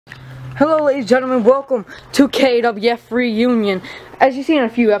Hello ladies and gentlemen, welcome to KWF Reunion. As you see in a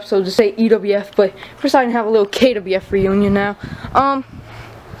few episodes, it say EWF, but we're starting to have a little KWF reunion now.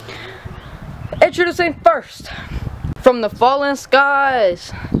 Introducing first, from the fallen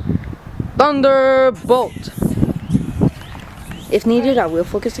skies, Thunderbolt. If needed, I will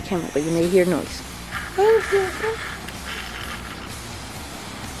focus the camera, but you may hear noise.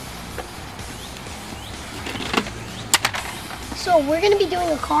 So we're gonna be doing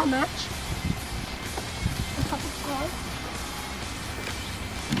a car match.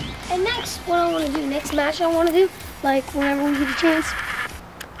 And next, what I want to do, next match I want to do, like whenever we get a chance,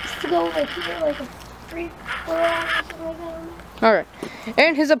 is to go like here, like a 3-4 hours or something like that. Alright,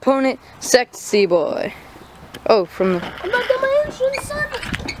 and his opponent, Sexy Boy. Oh, from the... I'm not done my entrance, son!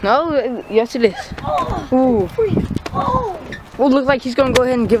 No, yes it is. Oh, Ooh. Oh! Well, looks like he's gonna go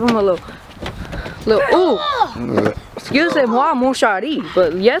ahead and give him a little ooh! Excusez-moi, mon chéri,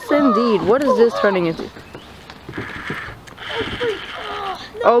 but yes indeed, what is this turning into?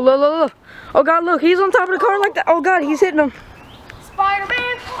 Oh, look. Oh God, look, he's on top of the car like that. Oh God, he's hitting him.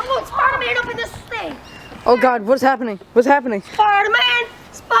 Spider-Man! I'm going Spider-Man up in this thing! Oh God, what's happening? What's happening? Spider-Man!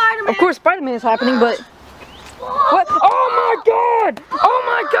 Spider-Man! Of course Spider-Man is happening, but... What? Oh my God! Oh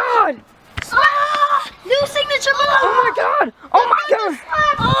my God! New signature move! Oh my God! Oh my God!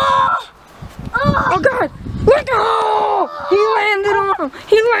 Oh God! Look! Oh! He landed on him!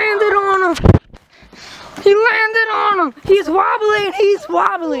 He landed on him! He landed on him! He's wobbling! He's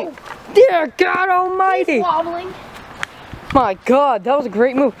wobbling! Dear God Almighty! He's wobbling. My God, that was a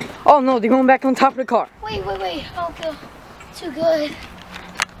great move. Oh no, they're going back on top of the car. Wait. I don't feel too good.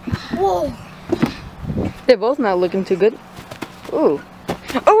 Whoa. They're both not looking too good. Ooh.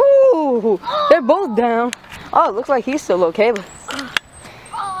 Ooh! They're both down. Oh, it looks like he's still okay, but...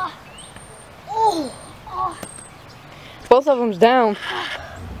 Both of them's down.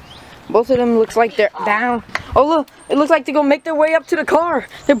 Both of them looks like they're down. Oh look, it looks like they're gonna make their way up to the car.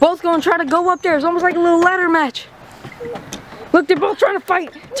 They're both gonna try to go up there. It's almost like a little ladder match. Look, they're both trying to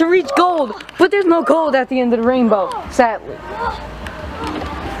fight to reach gold, but there's no gold at the end of the rainbow, sadly.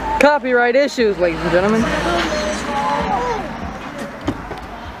 Copyright issues, ladies and gentlemen.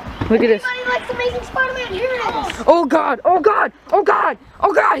 Look at this. Everybody likes Amazing Spider-Man. Here it is. Oh God! Oh God! Oh God!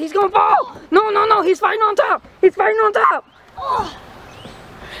 Oh God! He's gonna fall! No! He's fighting on top! He's fighting on top!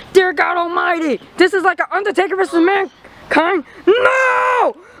 Dear God Almighty! This is like an Undertaker versus Mankind.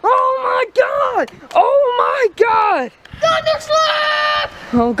 No! Oh my God! Oh my God! Thunder slap!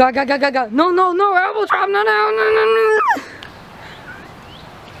 Oh God! No! Elbow drop! No!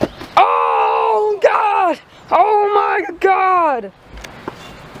 Oh God! Oh my God!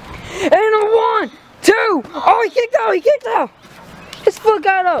 And a 1, 2! Oh, he kicked out! His foot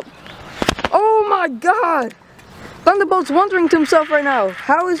got up. Oh my God! Thunderbolt's wondering to himself right now,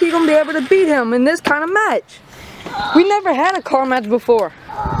 how is he gonna be able to beat him in this kind of match? We never had a car match before.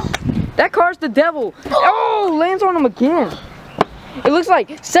 That car's the devil. Oh, lands on him again. It looks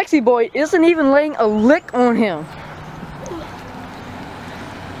like Sexy Boy isn't even laying a lick on him.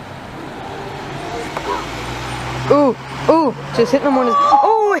 Ooh, just hitting him on his...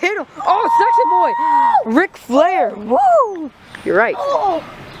 Oh, it hit him. Oh, Sexy Boy. Ric Flair. Woo. You're right.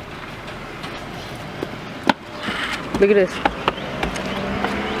 Look at this.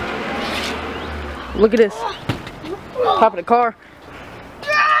 Look at this. Top of the car.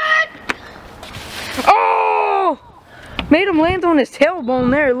 Oh! Made him land on his tailbone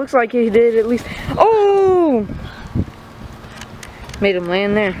there. It looks like he did at least. Oh! Made him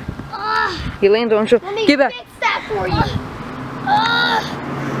land there. He landed on his shoulder. Get back. Fix that for you.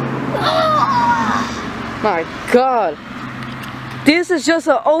 My God. This is just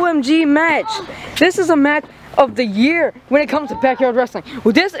an OMG match. This is a match of the year when it comes to backyard wrestling.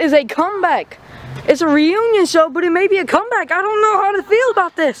 Well, this is a comeback. It's a reunion show, but it may be a comeback. I don't know how to feel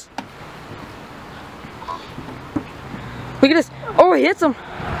about this. Look at this. Oh, he hits him.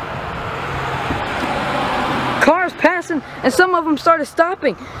 Cars passing, and some of them started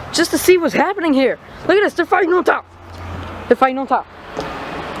stopping just to see what's happening here. Look at this. They're fighting on top.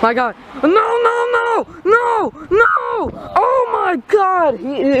 My God. No. Oh my God.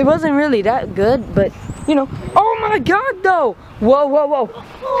 It wasn't really that good, but you know. Oh my God though. Whoa.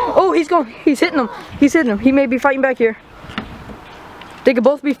 Oh, he's hitting him. He may be fighting back here. They could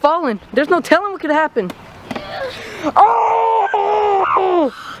both be falling. There's no telling what could happen. Oh!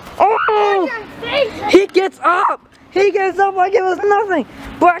 He gets up like it was nothing.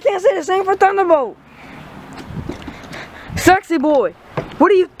 But I can't say the same for Thunderbolt. Sexy Boy,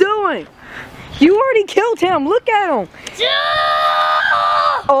 what are you doing? You already killed him. Look at him.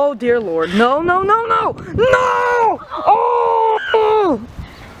 Oh dear Lord. No. Oh!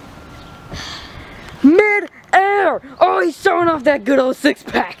 he's showing off that good old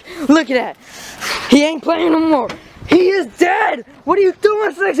six-pack. Look at that. He ain't playing no more. He is dead. What are you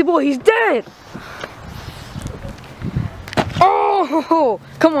doing, sexy boy? He's dead. Oh,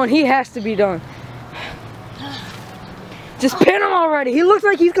 come on. He has to be done. Just pin him already. He looks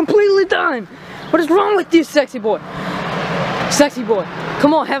like he's completely done. What is wrong with you, sexy boy? Sexy boy.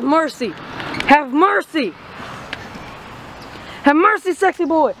 Come on, have mercy. Have mercy. Have mercy, sexy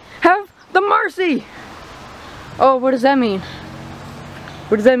boy. Have the mercy. Oh, what does that mean?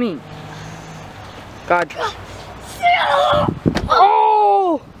 What does that mean? God.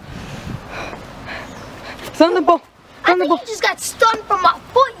 Oh! Thunderbolt. I think he just got stunned from my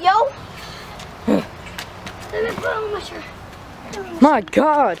foot, yo. Let me put on my shirt. My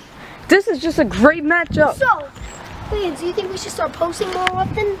God. This is just a great matchup. So, wait, do you think we should start posting more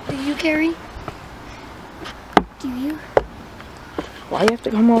often? Do you, Carrie? Do you? Why you have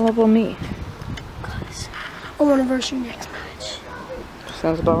to come all up on me? Because I want to verse your next match.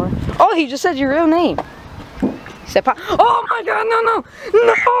 Sounds about right. Oh, he just said your real name. He said, oh my God, no.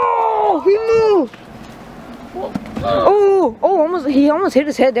 He moved. Oh, he almost hit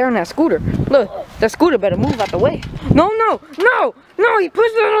his head there on that scooter. Look, that scooter better move out the way. No, he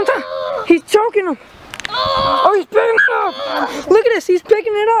pushed it on top. He's choking him. Oh, he's picking it up. Look at this, he's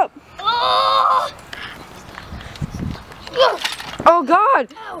picking it up. Oh God,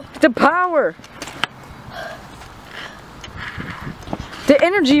 the power. The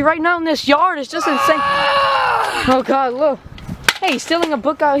energy right now in this yard is just insane. Oh God, look. Hey, he's stealing a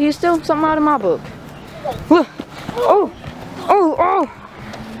book out. He's stealing something out of my book. Look. Oh.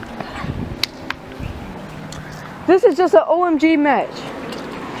 This is just an OMG match.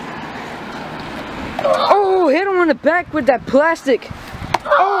 Oh, hit him on the back with that plastic.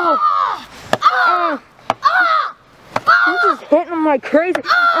 Oh. He's just hitting him like crazy.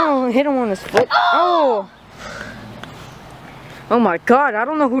 Oh, hit him on his foot. Oh. Oh my God, I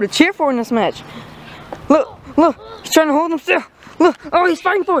don't know who to cheer for in this match. Look, he's trying to hold him still. Look, oh, he's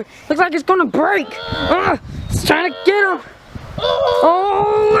fighting for it. Looks like it's gonna break. He's trying to get him.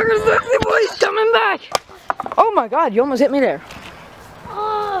 Oh, look at this boy, he's coming back. Oh my God, you almost hit me there.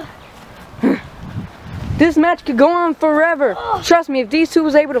 This match could go on forever. Trust me, if these two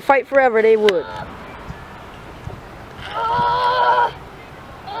was able to fight forever, they would.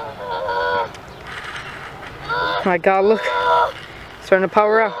 My God, look. He's starting to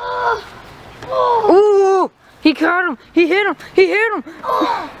power out. Ooh, he caught him. He hit him.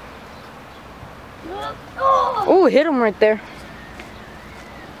 Oh, hit him right there.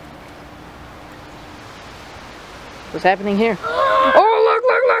 What's happening here?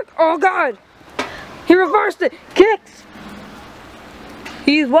 Oh, look. Oh God. He reversed it. Kicks.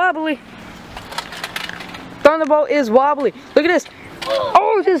 He's wobbly. Thunderbolt is wobbly. Look at this.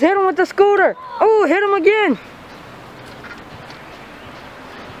 Oh, just hit him with the scooter. Oh, hit him again.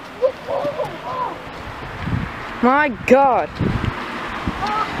 My God.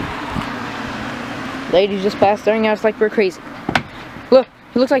 Lady just passed staring at us like we're crazy. Look,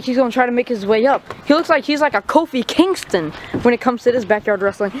 he looks like he's gonna try to make his way up. He looks like he's like a Kofi Kingston when it comes to this backyard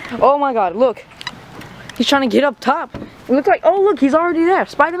wrestling. Oh my God, look. He's trying to get up top. It looks like, oh look, he's already there.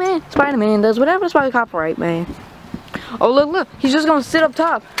 Spider-Man does whatever Spider copyright, man. Oh look, he's just gonna sit up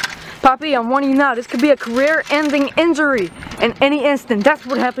top. Poppy, I'm warning you now, this could be a career-ending injury in any instant. That's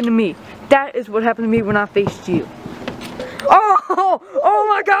what happened to me. That is what happened to me when I faced you. Oh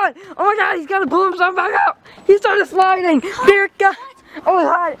my God, he's gotta pull himself back out. He started sliding. Dear God.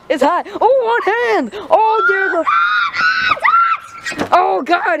 Oh, it's hot. Oh, one hand. Oh, dear God. Oh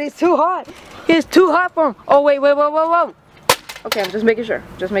God, it's too hot. It's too hot for him. Oh, wait. Whoa. Okay, I'm just making sure.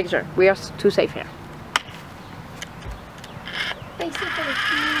 We are too safe here.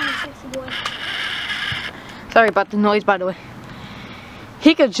 Sorry about the noise, by the way.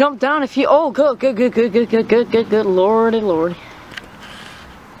 He could jump down if he. Oh, good. Lordy.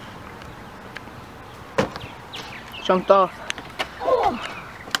 Jumped off.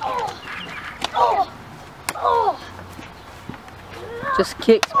 Just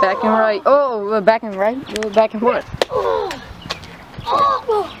kicks back and right. Oh, back and right. Back and forth.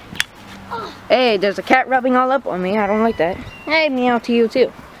 Hey, there's a cat rubbing all up on me. I don't like that. Hey, meow to you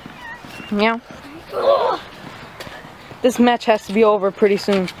too. Meow. This match has to be over pretty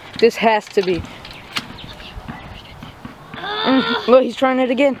soon. This has to be. Look, he's trying it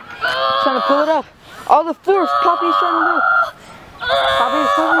again. Trying to pull it up. All the force Poppy's trying to do.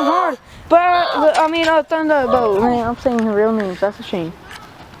 Poppy's pulling hard. But I mean, Thunderbolt. Man, I'm saying her real names. That's a shame.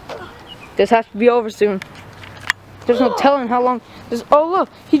 This has to be over soon. There's no telling how long. Oh look,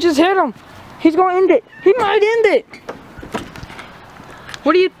 he just hit him. He's gonna end it. He might end it.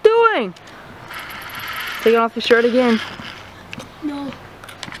 What are you doing? Taking off his shirt again.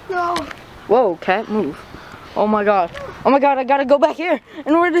 No. Whoa, cat, move. Oh my god. Oh my god, I gotta go back here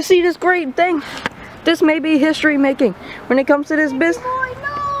in order to see this great thing. This may be history making when it comes to this business. Boy,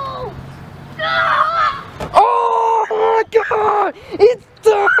 no! Oh my god! It's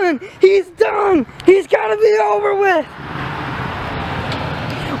done! He's done! He's gotta be over with!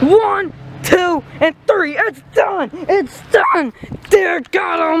 1, 2, and 3. It's done! It's done! Dear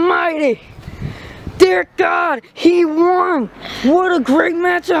God Almighty! Dear God, he won! What a great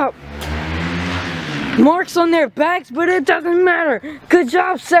matchup! Marks on their backs, but it doesn't matter. Good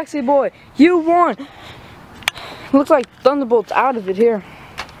job, sexy boy. You won. Looks like Thunderbolt's out of it here.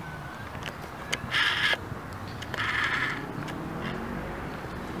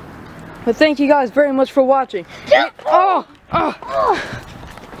 But thank you guys very much for watching. Oh!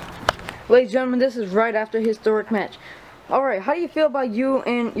 Ladies and gentlemen, this is right after a historic match. Alright, how do you feel about you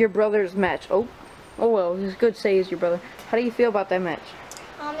and your brother's match? Oh well, it's good to say he's your brother. How do you feel about that match?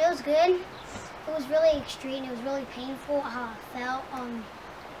 It was good. It was really extreme. It was really painful how I felt.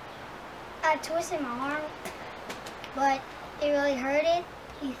 I twisted my arm, but it really hurt it.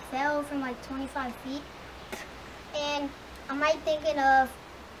 He fell from like 25 feet. And I might thinking of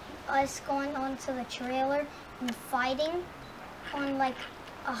us going onto the trailer and fighting on like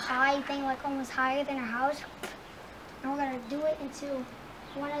a high thing, like almost higher than our house. And we're gonna do it until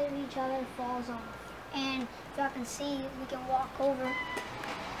one of each other falls off. And if y'all can see, we can walk over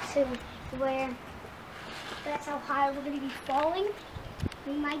to where that's how high we're going to be falling.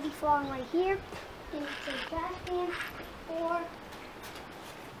 We might be falling right here into the trash can or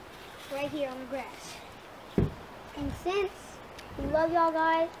right here on the grass. And since we love y'all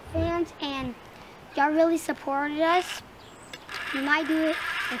guys, fans, and y'all really supported us, we might do it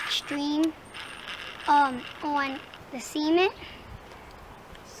extreme on the cement.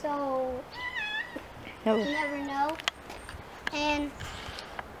 So you never know. And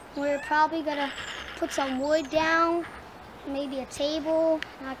we're probably gonna put some wood down, maybe a table.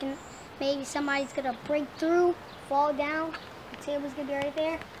 Maybe somebody's gonna break through, fall down. The table's gonna be right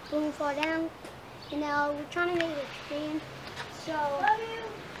there. Boom, fall down. And now we're trying to make it extreme. So love you.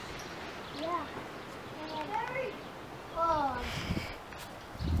 Yeah. And,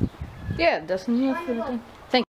 Yeah, Dustin, you for the thing.